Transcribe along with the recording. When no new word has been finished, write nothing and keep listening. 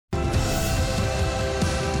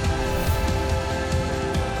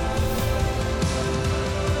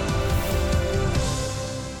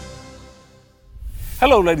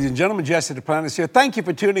Hello, ladies and gentlemen. Jesse Duplantis here. Thank you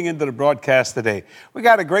for tuning into the broadcast today. We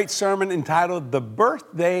got a great sermon entitled The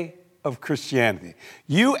Birthday of Christianity.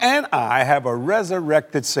 You and I have a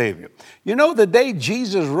resurrected Savior. You know, the day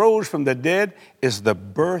Jesus rose from the dead is the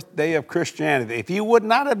birthday of Christianity. If he would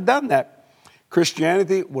not have done that,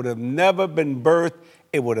 Christianity would have never been birthed.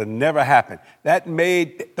 It would have never happened. That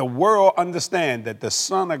made the world understand that the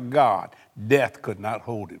Son of God, death could not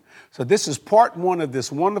hold him. So this is part one of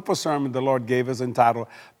this wonderful sermon the Lord gave us entitled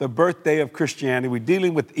The Birthday of Christianity. We're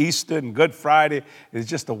dealing with Easter and Good Friday. It's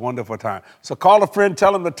just a wonderful time. So call a friend,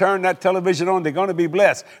 tell them to turn that television on. They're going to be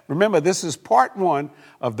blessed. Remember, this is part one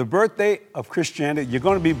of The Birthday of Christianity. You're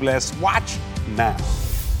going to be blessed. Watch now.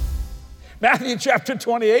 Matthew chapter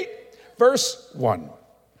 28, verse 1.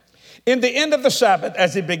 In the end of the Sabbath,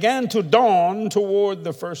 as it began to dawn toward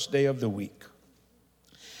the first day of the week,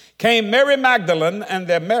 came Mary Magdalene and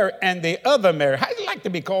the other Mary. How do you like to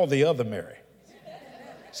be called the other Mary?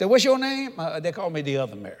 Say, what's your name? They call me the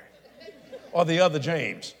other Mary. Or the other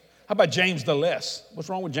James. How about James the Less? What's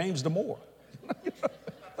wrong with James the More?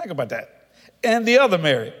 Think about that. And the other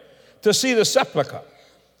Mary, to see the sepulchre.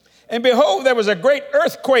 And behold, there was a great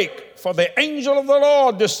earthquake, for the angel of the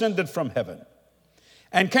Lord descended from heaven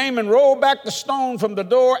and came and rolled back the stone from the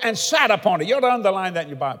door and sat upon it. You ought to underline that in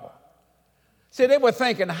your Bible. See, they were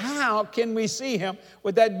thinking, how can we see him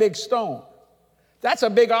with that big stone? That's a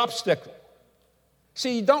big obstacle.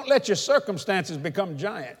 See, don't let your circumstances become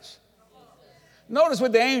giants. Notice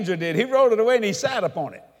what the angel did. He rolled it away and he sat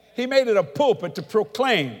upon it. He made it a pulpit to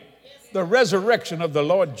proclaim the resurrection of the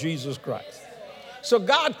Lord Jesus Christ. So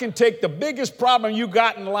God can take the biggest problem you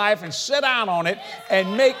got in life and sit down on it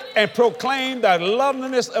and proclaim the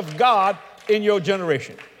loveliness of God in your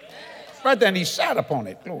generation. Right then, he sat upon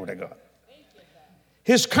it. Glory to God.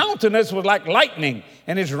 His countenance was like lightning,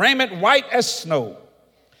 and his raiment white as snow.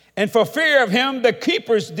 And for fear of him, the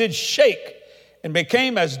keepers did shake and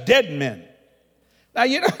became as dead men. Now,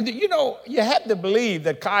 you have to believe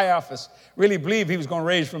that Caiaphas really believed he was going to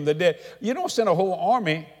raise from the dead. You don't send a whole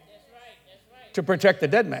army to protect the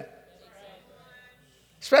dead man,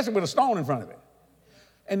 especially with a stone in front of it.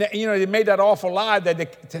 And they made that awful lie that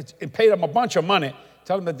they paid them a bunch of money,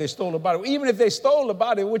 tell them that they stole the body. Even if they stole the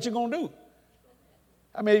body, what you gonna do?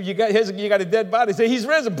 I mean, if you got a dead body, say he's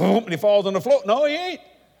risen, boom, and he falls on the floor. No, he ain't.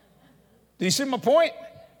 Do you see my point?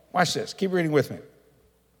 Watch this. Keep reading with me.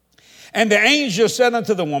 And the angel said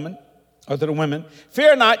unto the woman, or to the women,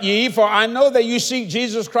 fear not ye, for I know that you seek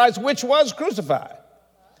Jesus Christ, which was crucified.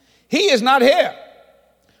 He is not here,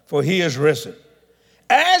 for he is risen.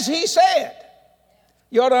 As he said.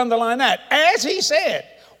 You ought to underline that. As he said.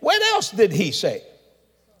 What else did he say?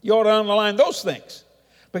 You ought to underline those things.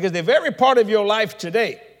 Because they're very part of your life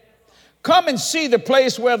today. Come and see the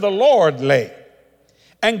place where the Lord lay.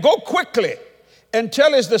 And go quickly and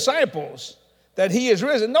tell his disciples that he is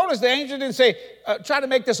risen. Notice the angel didn't say, try to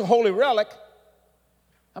make this a holy relic.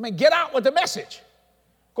 I mean, get out with the message.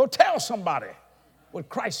 Go tell somebody what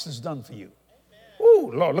Christ has done for you.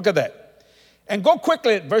 Ooh, Lord, look at that. And go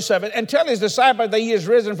quickly, verse 7, and tell his disciples that he is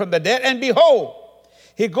risen from the dead. And behold,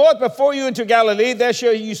 he goeth before you into Galilee. There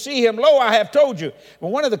shall you see him. Lo, I have told you. But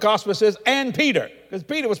one of the Gospels says, and Peter, because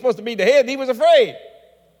Peter was supposed to be the head, and he was afraid.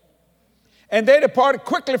 And they departed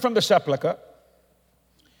quickly from the sepulchre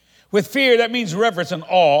with fear, that means reverence and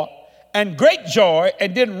awe, and great joy,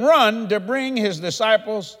 and did run to bring his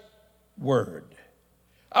disciples word.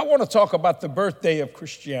 I want to talk about the birthday of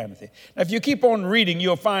Christianity. Now, if you keep on reading,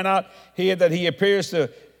 you'll find out here that he appears to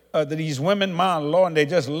these women, my Lord, and they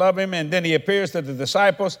just love him. And then he appears to the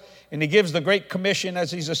disciples, and he gives the Great Commission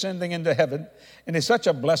as he's ascending into heaven. And it's such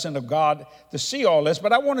a blessing of God to see all this.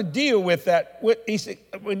 But I want to deal with that.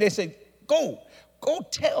 When they say, go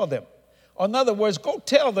tell them. Or in other words, go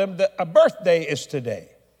tell them that a birthday is today.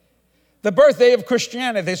 The birthday of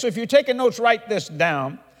Christianity. So if you're taking notes, write this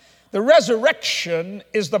down. The resurrection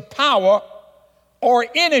is the power or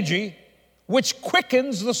energy which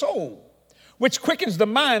quickens the soul, which quickens the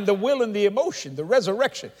mind, the will, and the emotion, the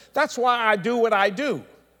resurrection. That's why I do what I do.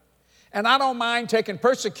 And I don't mind taking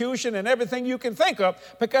persecution and everything you can think of,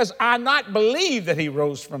 because I not believe that he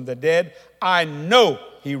rose from the dead. I know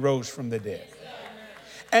he rose from the dead.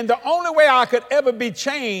 And the only way I could ever be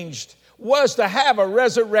changed was to have a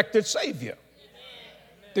resurrected Savior.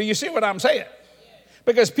 Do you see what I'm saying?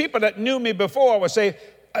 Because people that knew me before would say,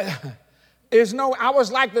 I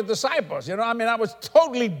was like the disciples. I was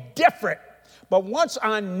totally different. But once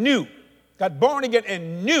I got born again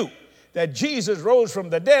and knew that Jesus rose from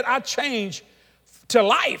the dead, I changed to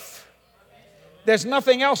life. There's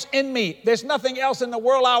nothing else in me. There's nothing else in the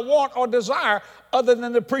world I want or desire other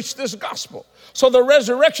than to preach this gospel. So the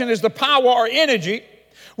resurrection is the power or energy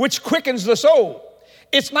which quickens the soul.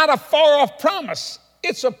 It's not a far-off promise.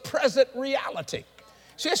 It's a present reality.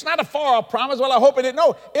 See, it's not a far-off promise. Well, I hope I didn't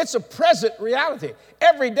know. It's a present reality.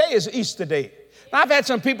 Every day is Easter day. Now, I've had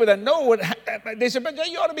some people that know what, they said, but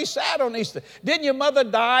you ought to be sad on Easter. Didn't your mother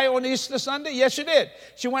die on Easter Sunday? Yes, she did.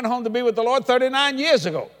 She went home to be with the Lord 39 years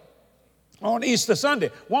ago on Easter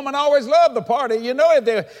Sunday. Woman always loved the party. You know,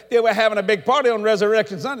 if they were having a big party on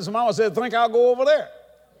Resurrection Sunday, so Mama said, think I'll go over there.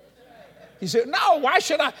 He said, no, why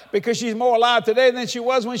should I? Because she's more alive today than she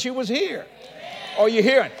was when she was here. Are you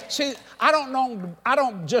hearing? See, I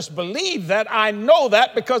don't just believe that. I know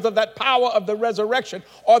that because of that power of the resurrection,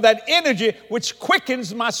 or that energy which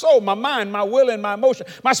quickens my soul, my mind, my will, and my emotion.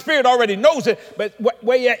 My spirit already knows it, but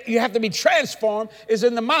where you have to be transformed is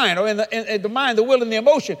in the mind, or in the mind, the will, and the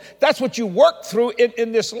emotion. That's what you work through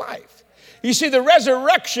in this life. You see, the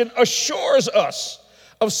resurrection assures us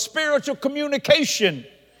of spiritual communication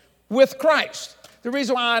with Christ. The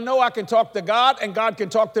reason why I know I can talk to God and God can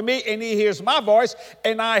talk to me and he hears my voice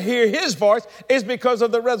and I hear his voice is because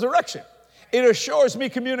of the resurrection. It assures me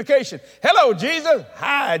communication. Hello, Jesus.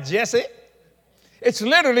 Hi, Jesse. It's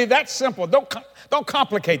literally that simple. Don't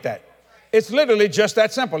complicate that. It's literally just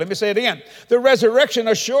that simple. Let me say it again. The resurrection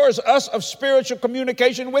assures us of spiritual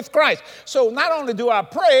communication with Christ. So not only do I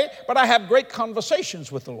pray, but I have great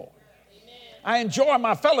conversations with the Lord. I enjoy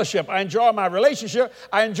my fellowship. I enjoy my relationship.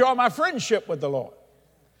 I enjoy my friendship with the Lord.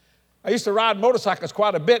 I used to ride motorcycles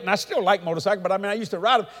quite a bit, and I still like motorcycles, but I used to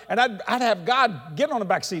ride them, and I'd have God get on the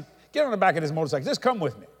back seat, get on the back of this motorcycle, just come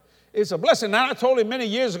with me. It's a blessing. Now, I told him many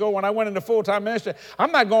years ago when I went into full-time ministry,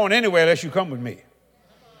 I'm not going anywhere unless you come with me.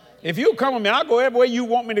 If you come with me, I'll go everywhere you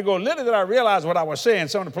want me to go. Little did I realize what I was saying,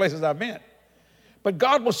 some of the places I've been. But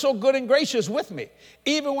God was so good and gracious with me,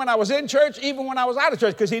 even when I was in church, even when I was out of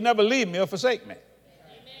church, because he never leave me or forsake me.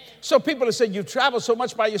 Amen. So people have said, you travel so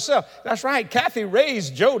much by yourself. That's right. Kathy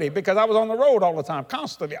raised Jody because I was on the road all the time,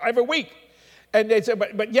 constantly, every week. And they said,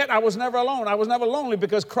 but yet I was never alone. I was never lonely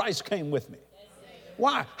because Christ came with me.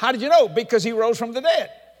 Why? How did you know? Because he rose from the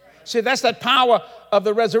dead. See, that's that power of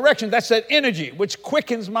the resurrection. That's that energy which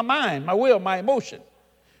quickens my mind, my will, my emotion,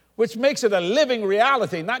 which makes it a living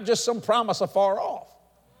reality, not just some promise afar off.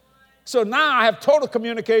 So now I have total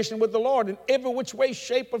communication with the Lord in every which way,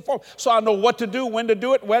 shape, and form. So I know what to do, when to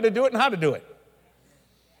do it, where to do it, and how to do it.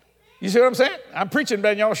 You see what I'm saying? I'm preaching,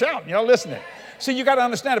 but y'all shouting, y'all listening. See, you got to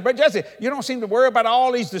understand it. But Jesse, you don't seem to worry about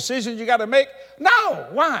all these decisions you got to make. No,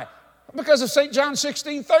 why? Because of St. John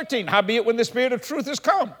 16:13. Howbeit, when the Spirit of truth is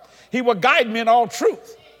come, he will guide me in all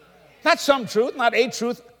truth. Not some truth, not a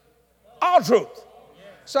truth, all truth.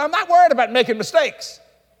 So I'm not worried about making mistakes.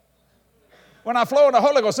 When I flow in the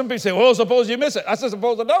Holy Ghost, some people say, well, suppose you miss it. I said,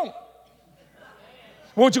 suppose I don't.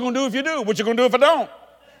 What you going to do if you do? What you going to do if I don't?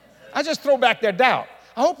 I just throw back their doubt.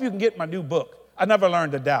 I hope you can get my new book, I Never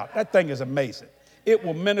Learned to Doubt. That thing is amazing. It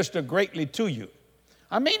will minister greatly to you.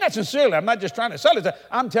 I mean that sincerely. I'm not just trying to sell it.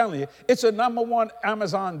 I'm telling you, it's a #1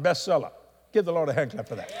 Amazon bestseller. Give the Lord a hand clap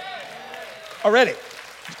for that. Already.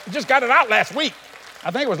 Just got it out last week.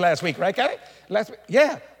 I think it was last week, right, Kathy? Last week?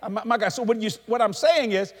 Yeah. My God. So what I'm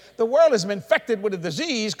saying is the world has been infected with a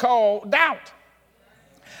disease called doubt.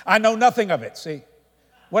 I know nothing of it, see.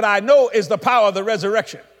 What I know is the power of the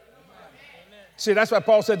resurrection. See, that's why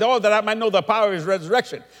Paul said, oh, that I might know the power of his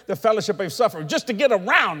resurrection, the fellowship of his suffering, just to get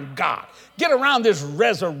around God, get around this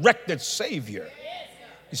resurrected Savior.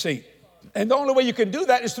 You see, and the only way you can do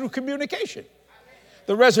that is through communication.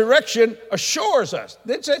 The resurrection assures us,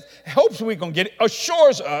 it says, hopes we're going to get it,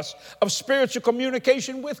 assures us of spiritual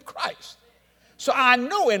communication with Christ. So I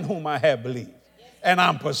know in whom I have believed, and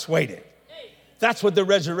I'm persuaded. That's what the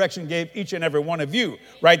resurrection gave each and every one of you.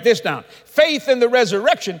 Write this down. Faith in the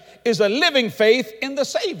resurrection is a living faith in the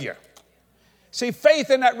Savior. See, faith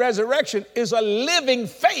in that resurrection is a living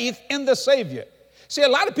faith in the Savior. See, a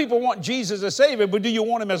lot of people want Jesus as Savior, but do you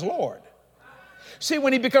want him as Lord? See,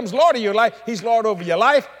 when he becomes Lord of your life, he's Lord over your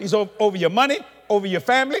life, he's over your money, over your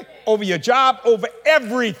family, over your job, over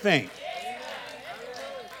everything.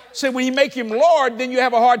 See, when you make him Lord, then you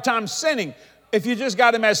have a hard time sinning. If you just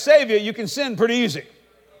got him as Savior, you can sin pretty easy.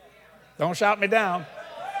 Don't shout me down.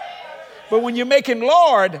 But when you make him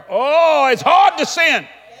Lord, oh, it's hard to sin.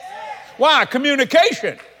 Why?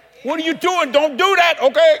 Communication. What are you doing? Don't do that,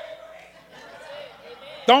 okay?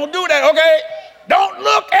 Don't do that, okay? Don't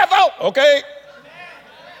look, Ethel, okay?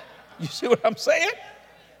 You see what I'm saying?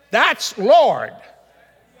 That's Lord,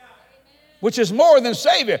 which is more than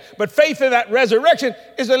Savior. But faith in that resurrection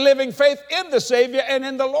is a living faith in the Savior and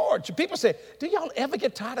in the Lord. So people say, do y'all ever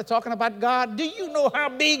get tired of talking about God? Do you know how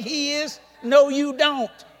big he is? No, you don't.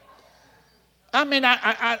 I mean,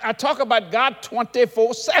 I talk about God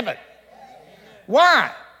 24/7.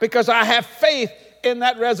 Why? Because I have faith in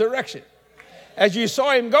that resurrection. As you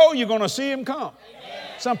saw him go, you're going to see him come.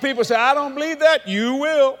 Some people say, I don't believe that. You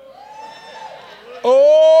will.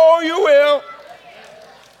 Oh, you will.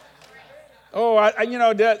 Oh,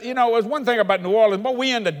 it was one thing about New Orleans, but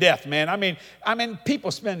we into death, man. I mean,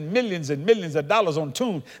 people spend millions and millions of dollars on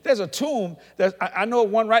tombs. There's a tomb that I know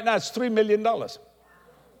one right now. It's $3 million.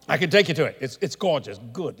 I can take you to it. It's gorgeous.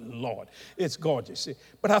 Good Lord, it's gorgeous. See?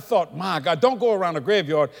 But I thought, my God, don't go around the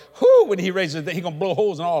graveyard. When he raises it, he's gonna blow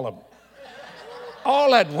holes in all of them.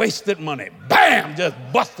 All that wasted money, bam, just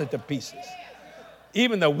busted to pieces.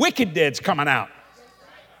 Even the wicked dead's coming out.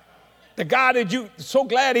 The guy that you so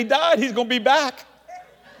glad he died, he's going to be back.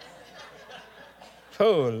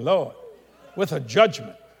 Oh, Lord, with a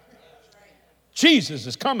judgment. Jesus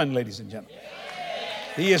is coming, ladies and gentlemen.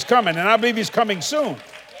 He is coming, and I believe he's coming soon.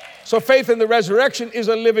 So faith in the resurrection is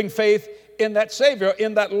a living faith in that Savior,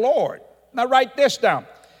 in that Lord. Now write this down,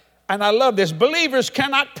 and I love this. Believers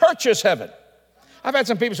cannot purchase heaven. I've had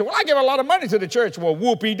some people say, well, I give a lot of money to the church. Well,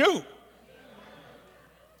 whoopee-doo.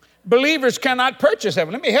 Believers cannot purchase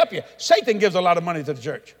heaven. Let me help you. Satan gives a lot of money to the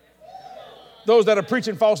church. Those that are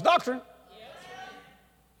preaching false doctrine.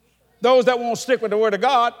 Those that won't stick with the word of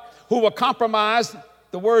God, who will compromise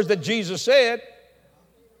the words that Jesus said.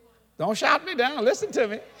 Don't shout me down. Listen to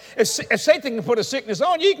me. If Satan can put a sickness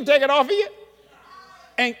on you, he can take it off of you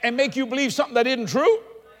and make you believe something that isn't true.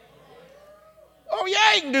 Oh,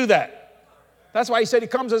 yeah, he can do that. That's why he said he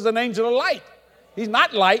comes as an angel of light. He's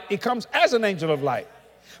not light. He comes as an angel of light.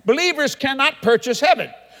 Believers cannot purchase heaven.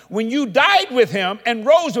 When you died with him and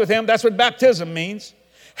rose with him, that's what baptism means.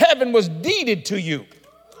 Heaven was deeded to you.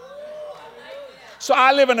 So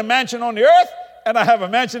I live in a mansion on the earth and I have a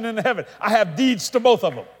mansion in heaven. I have deeds to both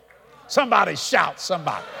of them. Somebody shout,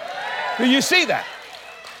 somebody. Do you see that?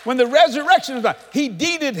 When the resurrection is done, he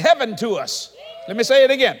deeded heaven to us. Let me say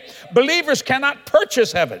it again. Believers cannot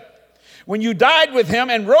purchase heaven. When you died with him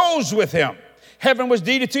and rose with him, heaven was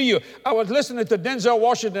deeded to you. I was listening to Denzel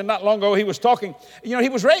Washington not long ago. He was talking. You know, he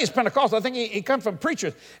was raised Pentecostal. I think he come from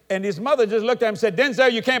preachers. And his mother just looked at him and said,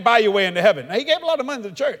 Denzel, you can't buy your way into heaven. Now, he gave a lot of money to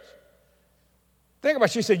the church. Think about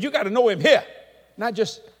it. She said, you got to know him here, not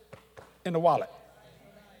just in the wallet.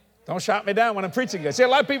 Don't shout me down when I'm preaching. See, a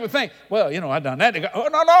lot of people think, well, I've done that. They go, oh,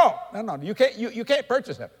 no. You can't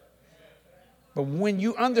purchase heaven. But when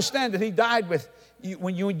you understand that he died with you,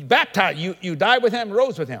 when you baptized, you died with him and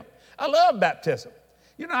rose with him. I love baptism.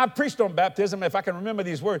 I've preached on baptism, if I can remember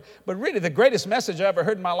these words. But really, the greatest message I ever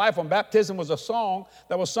heard in my life on baptism was a song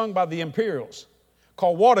that was sung by the Imperials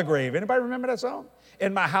called Watergrave. Anybody remember that song?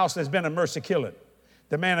 In my house, there's been a mercy killing.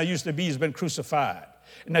 The man I used to be has been crucified.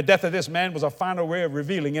 And the death of this man was a final way of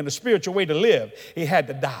revealing in the spiritual way to live, he had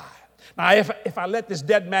to die. Now, if I let this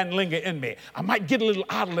dead man linger in me, I might get a little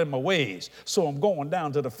idle in my ways. So I'm going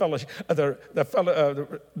down to the fellowship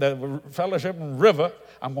river.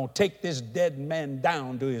 I'm going to take this dead man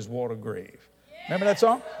down to his water grave. Remember that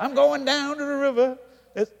song? I'm going down to the river.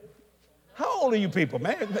 How old are you people,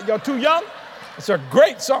 man? Y'all too young? It's a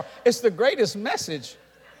great song. It's the greatest message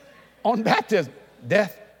on baptism,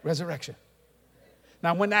 death, resurrection.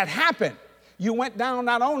 Now, when that happened, you went down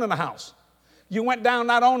not owning a house. You went down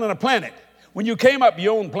not owning a planet. When you came up, you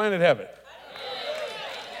owned planet heaven.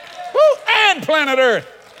 Woo, and planet earth.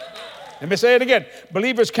 Let me say it again.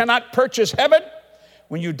 Believers cannot purchase heaven.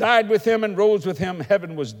 When you died with him and rose with him,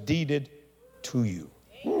 heaven was deeded to you.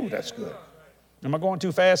 Ooh, that's good. Am I going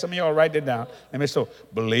too fast? Some of y'all write it down. Let me so.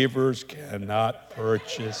 Believers cannot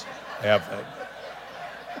purchase heaven.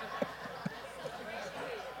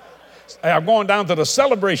 I'm going down to the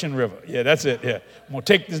Celebration River. Yeah, that's it. Yeah. I'm going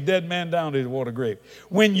to take this dead man down to his water grave.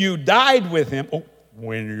 When you died with him,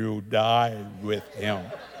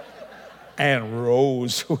 and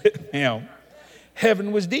rose with him,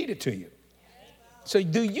 heaven was deeded to you. So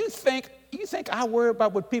do you think I worry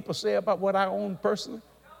about what people say about what I own personally?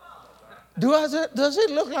 Does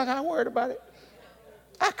it look like I worried about it?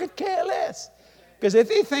 I could care less. Because if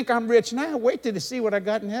they think I'm rich now, wait till they see what I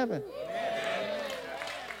got in heaven.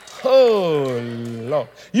 Oh, Lord.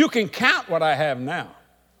 You can count what I have now,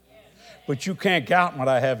 but you can't count what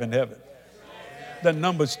I have in heaven. The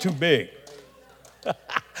number's too big.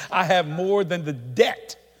 I have more than the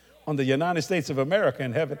debt on the United States of America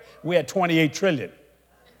in heaven. We had 28 trillion.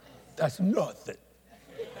 That's nothing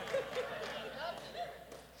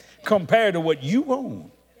compared to what you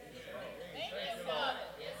own.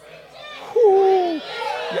 Ooh.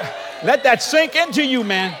 Yeah. Let that sink into you,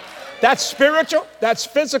 man. That's spiritual, that's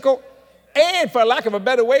physical, and for lack of a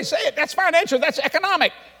better way to say it, that's financial, that's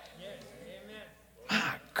economic.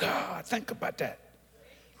 My God, think about that.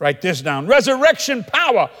 Write this down. Resurrection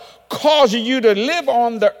power causes you to live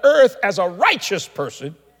on the earth as a righteous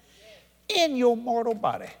person in your mortal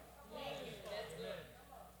body.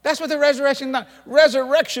 That's what the resurrection does.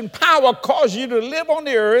 Resurrection power causes you to live on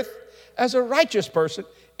the earth as a righteous person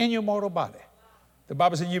in your mortal body. The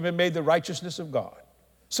Bible says you've been made the righteousness of God.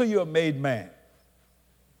 So you're a made man.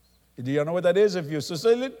 Do you know what that is? If you're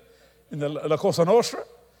Sicilian, in the La Cosa Nostra,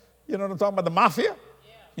 you know what I'm talking about, the mafia?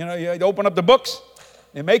 You know, you open up the books,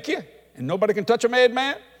 they make you, and nobody can touch a made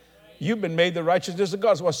man. You've been made the righteousness of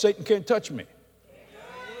God. That's why Satan can't touch me.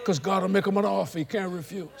 Because God will make him an offer he can't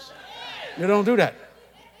refuse. You don't do that.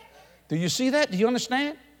 Do you see that? Do you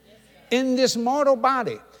understand? In this mortal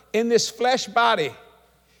body, in this flesh body,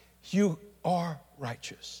 you are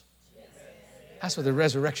righteous. That's what the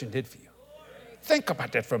resurrection did for you. Think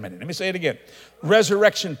about that for a minute. Let me say it again.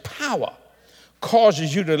 Resurrection power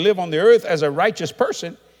causes you to live on the earth as a righteous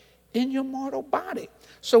person in your mortal body.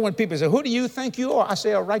 So when people say, who do you think you are? I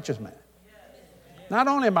say a righteous man. Not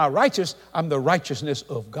only am I righteous, I'm the righteousness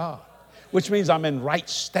of God, which means I'm in right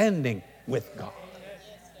standing with God.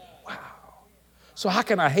 Wow. So how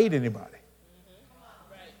can I hate anybody?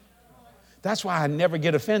 That's why I never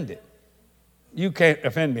get offended. You can't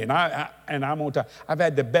offend me. And I'm on time. I've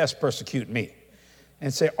had the best persecute me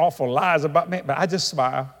and say awful lies about me, but I just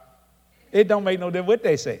smile. It don't make no difference what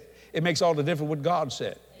they say. It makes all the difference what God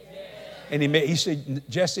said. And he said,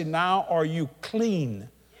 Jesse, now are you clean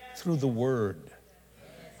through the word?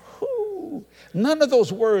 Whew. None of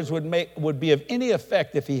those words would be of any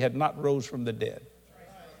effect if he had not rose from the dead.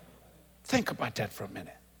 Think about that for a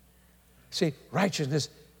minute. See, righteousness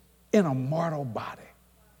in a mortal body.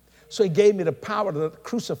 So he gave me the power to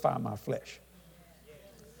crucify my flesh.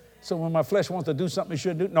 So when my flesh wants to do something it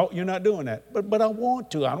shouldn't do, no, you're not doing that. But I want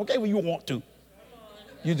to. I don't care what you want to.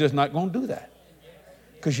 You're just not going to do that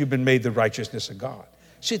because you've been made the righteousness of God.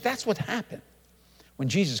 See, that's what happened when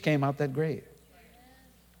Jesus came out that grave.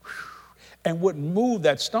 And wouldn't move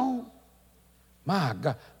that stone. My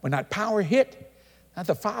God, when that power hit,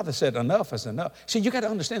 the Father said, enough is enough. See, you got to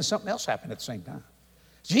understand something else happened at the same time.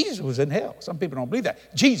 Jesus was in hell. Some people don't believe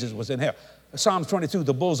that. Jesus was in hell. Psalms 22,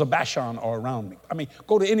 the bulls of Bashan are around me. I mean,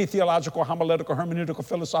 go to any theological, homiletical, hermeneutical,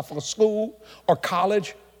 philosophical school or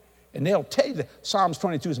college, and they'll tell you that Psalms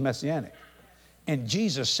 22 is messianic. And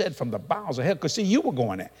Jesus said from the bowels of hell, because see, you were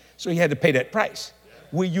going there, so he had to pay that price.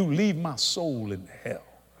 Will you leave my soul in hell?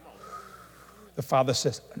 The Father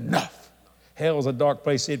says, enough. Hell's a dark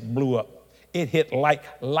place. It blew up. It hit light.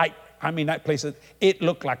 I mean, that place, it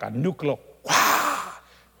looked like a nuclear, wow.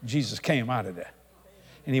 Jesus came out of there.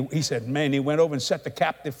 And he said, man, he went over and set the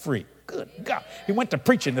captive free. Good God. He went to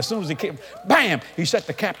preaching. As soon as he came, bam, he set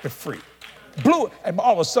the captive free. Blew it. And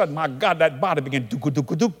all of a sudden, my God, that body began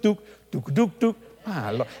do-ka-do-ka-do-ka-do-ka-do-ka-do-ka-do.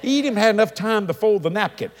 My Lord. He didn't even have enough time to fold the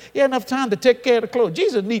napkin. He had enough time to take care of the clothes.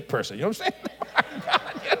 Jesus is a neat person. You know what I'm saying? My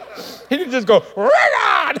God, you know? He didn't just go,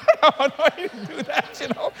 right on. No, he didn't do that, you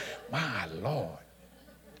know. My Lord.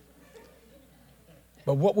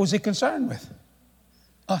 But what was he concerned with?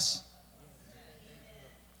 Us.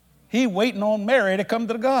 He waiting on Mary to come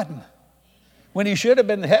to the garden when he should have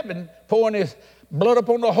been in heaven pouring his blood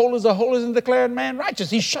upon the holies of holies and declaring man righteous.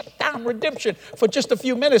 He shut down redemption for just a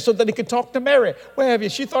few minutes so that he could talk to Mary. Where have you?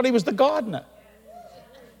 She thought he was the gardener.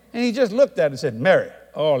 And he just looked at her and said, Mary,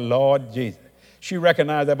 oh Lord Jesus. She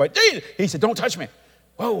recognized that, but Jesus. He said, don't touch me.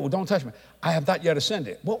 Whoa, don't touch me. I have not yet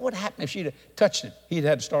ascended. What would happen if she'd have touched him? He'd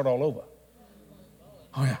had to start all over.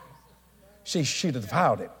 Oh yeah. See, she'd have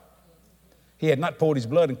defiled him. He had not poured his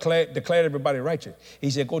blood and declared everybody righteous. He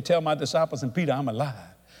said, go tell my disciples and Peter I'm alive.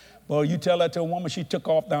 Well, you tell that to a woman, she took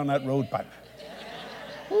off down that road pipe.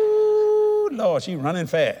 Ooh, Lord, she running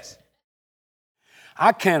fast.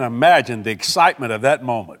 I can't imagine the excitement of that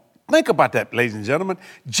moment. Think about that, ladies and gentlemen.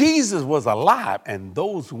 Jesus was alive, and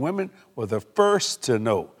those women were the first to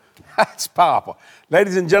know. That's powerful.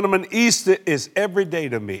 Ladies and gentlemen, Easter is every day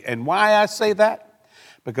to me. And why I say that?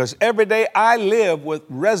 Because every day I live with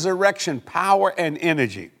resurrection power and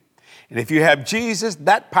energy. And if you have Jesus,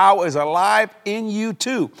 that power is alive in you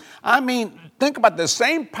too. I mean, think about the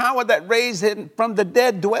same power that raised him from the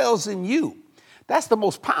dead dwells in you. That's the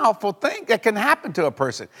most powerful thing that can happen to a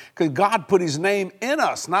person because God put his name in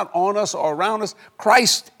us, not on us or around us.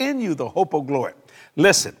 Christ in you, the hope of glory.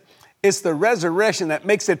 Listen, it's the resurrection that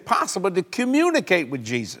makes it possible to communicate with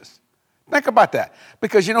Jesus. Think about that.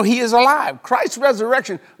 Because, you know, he is alive. Christ's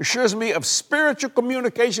resurrection assures me of spiritual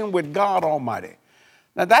communication with God Almighty.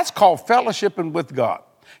 Now, that's called fellowshipping with God.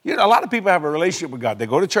 You know, a lot of people have a relationship with God. They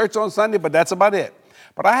go to church on Sunday, but that's about it.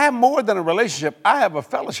 But I have more than a relationship. I have a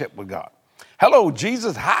fellowship with God. Hello,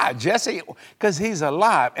 Jesus. Hi, Jesse. Because he's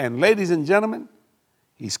alive. And ladies and gentlemen,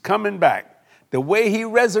 He's coming back. The way he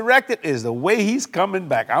resurrected is the way he's coming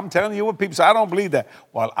back. I'm telling you what, people say, I don't believe that.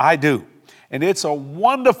 Well, I do. And it's a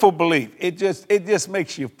wonderful belief. It just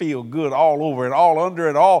makes you feel good all over it, all under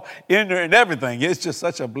it, all in there and everything. It's just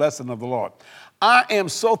such a blessing of the Lord. I am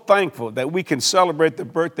so thankful that we can celebrate the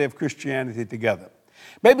birthday of Christianity together.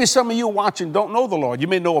 Maybe some of you watching don't know the Lord. You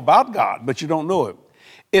may know about God, but you don't know him.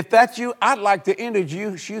 If that's you, I'd like to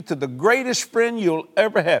introduce you to the greatest friend you'll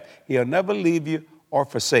ever have. He'll never leave you or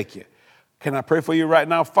forsake you. Can I pray for you right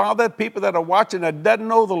now? Father, people that are watching that doesn't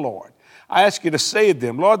know the Lord, I ask you to save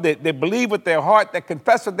them. Lord, they believe with their heart, they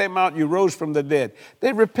confess with their mouth you rose from the dead.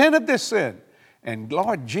 They repent of their sin. And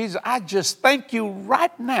Lord Jesus, I just thank you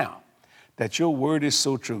right now that your word is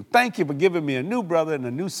so true. Thank you for giving me a new brother and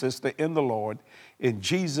a new sister in the Lord. In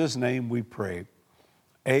Jesus' name we pray.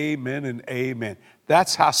 Amen and amen.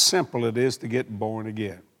 That's how simple it is to get born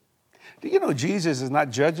again. Do you know Jesus is not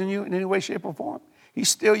judging you in any way, shape, or form? He's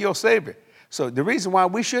still your Savior. So the reason why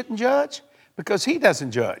we shouldn't judge, because he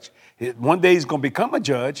doesn't judge. One day he's going to become a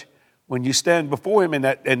judge when you stand before him in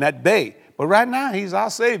that day. But right now, he's our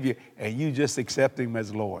Savior, and you just accept him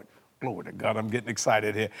as Lord. Glory to God, I'm getting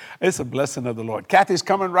excited here. It's a blessing of the Lord. Kathy's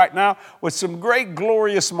coming right now with some great,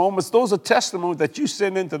 glorious moments. Those are testimonies that you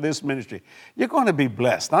send into this ministry. You're going to be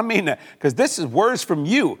blessed. I mean that, because this is words from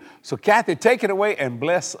you. So Kathy, take it away and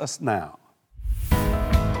bless us now.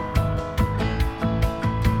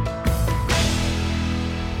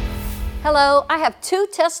 Hello, I have 2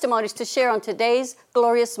 testimonies to share on today's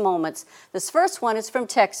glorious moments. This first one is from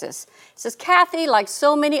Texas. It says, Kathy, like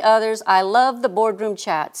so many others, I love the boardroom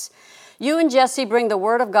chats. You and Jesse bring the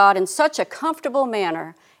Word of God in such a comfortable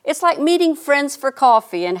manner. It's like meeting friends for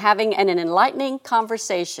coffee and having an enlightening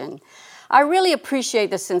conversation. I really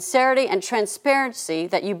appreciate the sincerity and transparency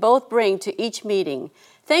that you both bring to each meeting.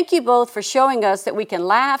 Thank you both for showing us that we can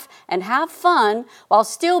laugh and have fun while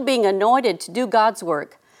still being anointed to do God's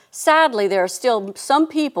work. Sadly, there are still some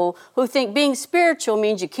people who think being spiritual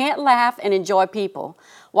means you can't laugh and enjoy people.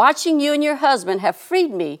 Watching you and your husband have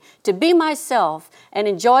freed me to be myself and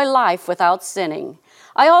enjoy life without sinning.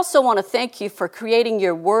 I also want to thank you for creating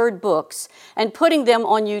your word books and putting them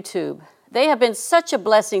on YouTube. They have been such a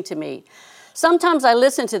blessing to me. Sometimes I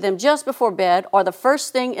listen to them just before bed or the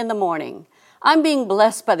first thing in the morning. I'm being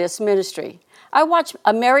blessed by this ministry. I watch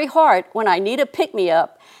A Merry Heart when I need a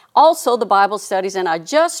pick-me-up, also the Bible studies, and I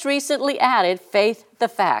just recently added Faith the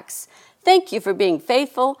Facts. Thank you for being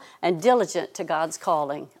faithful and diligent to God's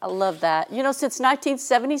calling. I love that. You know, since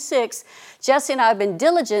 1976, Jesse and I have been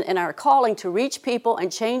diligent in our calling to reach people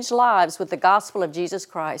and change lives with the gospel of Jesus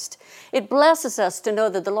Christ. It blesses us to know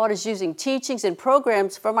that the Lord is using teachings and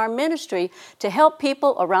programs from our ministry to help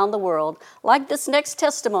people around the world, like this next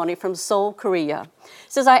testimony from Seoul, Korea.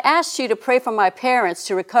 It says, I asked you to pray for my parents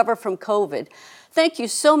to recover from COVID. Thank you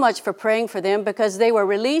so much for praying for them because they were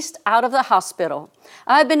released out of the hospital.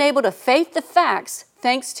 I've been able to faith the facts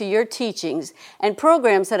thanks to your teachings and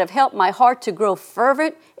programs that have helped my heart to grow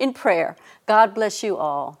fervent in prayer. God bless you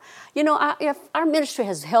all. You know, if our ministry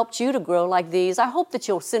has helped you to grow like these, I hope that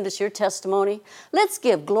you'll send us your testimony. Let's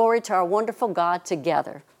give glory to our wonderful God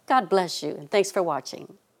together. God bless you, and thanks for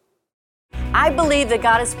watching. I believe that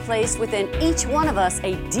God has placed within each one of us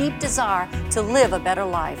a deep desire to live a better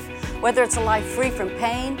life. Whether it's a life free from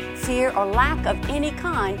pain, fear, or lack of any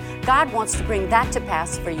kind, God wants to bring that to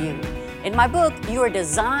pass for you. In my book, You Are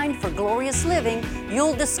Designed for Glorious Living,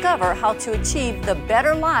 you'll discover how to achieve the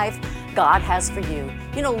better life God has for you.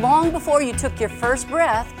 You know, long before you took your first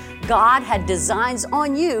breath, God had designs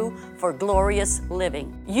on you for glorious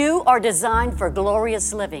living. You Are Designed for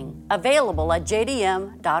Glorious Living, available at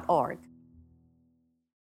jdm.org.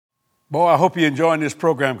 Boy, I hope you're enjoying this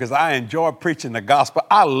program because I enjoy preaching the gospel.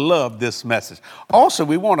 I love this message. Also,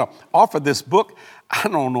 we want to offer this book. I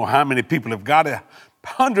don't know how many people have got it.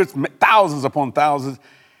 Hundreds, thousands upon thousands.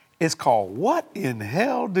 It's called What in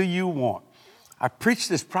Hell Do You Want? I preached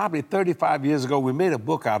this probably 35 years ago. We made a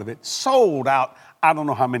book out of it, sold out I don't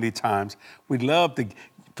know how many times. We'd love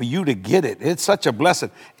for you to get it. It's such a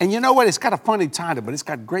blessing. And you know what? It's got a funny title, but it's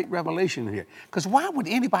got great revelation here. Because why would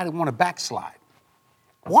anybody want to backslide?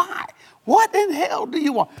 Why? What in hell do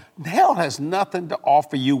you want? Hell has nothing to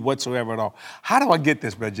offer you whatsoever at all. How do I get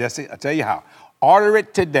this, Brother Jesse? I'll tell you how. Order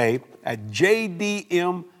it today at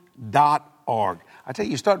jdm.org. I tell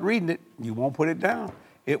you, start reading it, you won't put it down.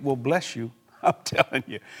 It will bless you. I'm telling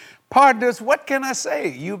you. Partners, what can I say?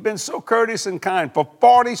 You've been so courteous and kind for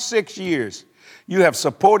 46 years. You have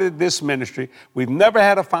supported this ministry. We've never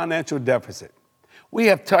had a financial deficit. We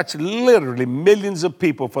have touched literally millions of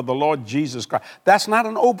people for the Lord Jesus Christ. That's not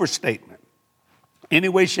an overstatement, any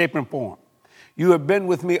way, shape, and form. You have been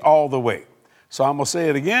with me all the way. So I'm going to say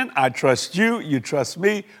it again. I trust you. You trust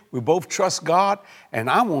me. We both trust God. And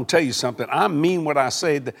I want to tell you something. I mean what I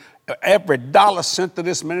say. Every dollar sent to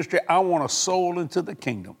this ministry, I want a soul into the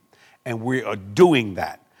kingdom. And we are doing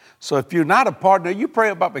that. So if you're not a partner, you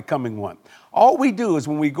pray about becoming one. All we do is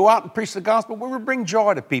when we go out and preach the gospel, we bring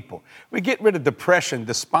joy to people. We get rid of depression,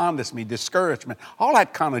 despondency, discouragement, all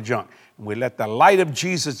that kind of junk. And we let the light of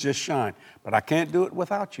Jesus just shine. But I can't do it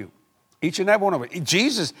without you. Each and every one of us.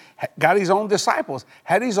 Jesus got his own disciples,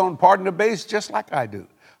 had his own partner base just like I do.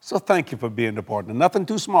 So thank you for being the partner. Nothing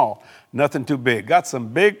too small, nothing too big. Got some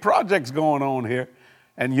big projects going on here.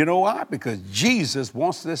 And you know why? Because Jesus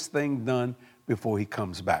wants this thing done before he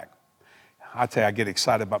comes back. I tell you, I get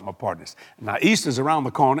excited about my partners. Now, Easter's around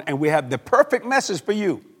the corner, and we have the perfect message for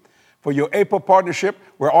you. For your April partnership,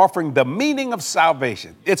 we're offering the meaning of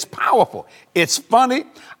salvation. It's powerful. It's funny.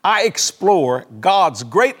 I explore God's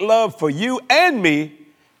great love for you and me,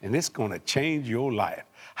 and it's going to change your life.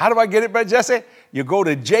 How do I get it, Brother Jesse? You go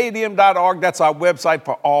to jdm.org. That's our website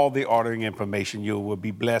for all the ordering information. You will be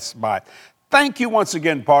blessed by it. Thank you once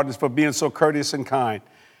again, partners, for being so courteous and kind.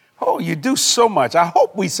 Oh, you do so much. I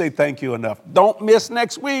hope we say thank you enough. Don't miss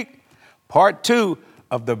next week, part 2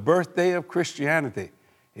 of the birthday of Christianity.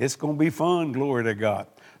 It's going to be fun, glory to God.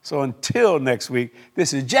 So until next week,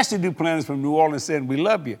 this is Jesse Duplantis from New Orleans saying we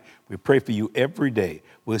love you. We pray for you every day.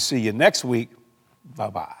 We'll see you next week.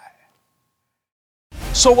 Bye-bye.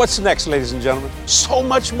 So what's next, ladies and gentlemen? So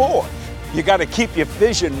much more. You got to keep your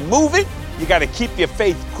vision moving. You got to keep your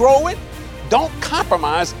faith growing. Don't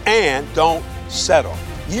compromise and don't settle.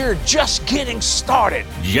 You're just getting started.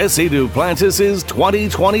 Jesse Duplantis'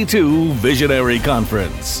 2022 Visionary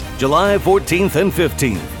Conference, July 14th and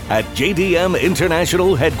 15th at JDM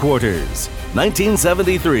International Headquarters,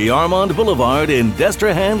 1973 Armand Boulevard in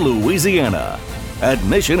Destrehan, Louisiana.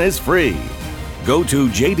 Admission is free. Go to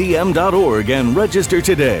jdm.org and register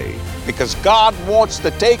today. Because God wants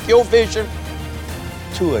to take your vision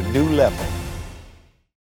to a new level.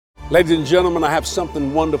 Ladies and gentlemen, I have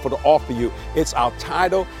something wonderful to offer you. It's our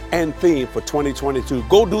title and theme for 2022.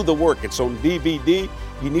 Go do the work. It's on DVD.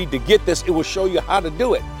 You need to get this. It will show you how to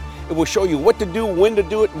do it. It will show you what to do, when to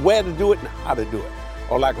do it, where to do it, and how to do it.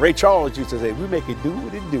 Or like Ray Charles used to say, we make it do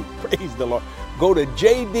what it do. Praise the Lord. Go to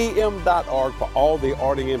jdm.org for all the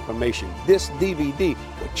ordering information. This DVD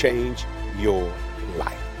will change your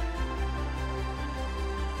life.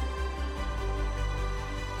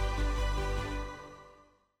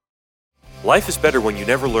 Life is better when you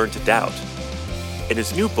never learn to doubt. In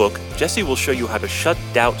his new book, Jesse will show you how to shut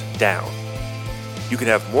doubt down. You can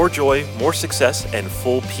have more joy, more success, and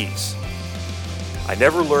full peace. I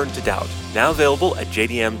Never Learned to Doubt, now available at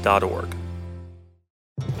jdm.org.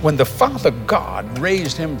 When the Father God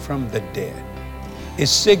raised him from the dead, it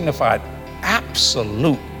signified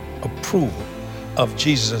absolute approval of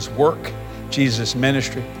Jesus' work, Jesus'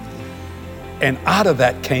 ministry, and out of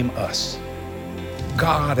that came us.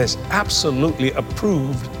 God has absolutely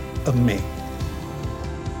approved of me.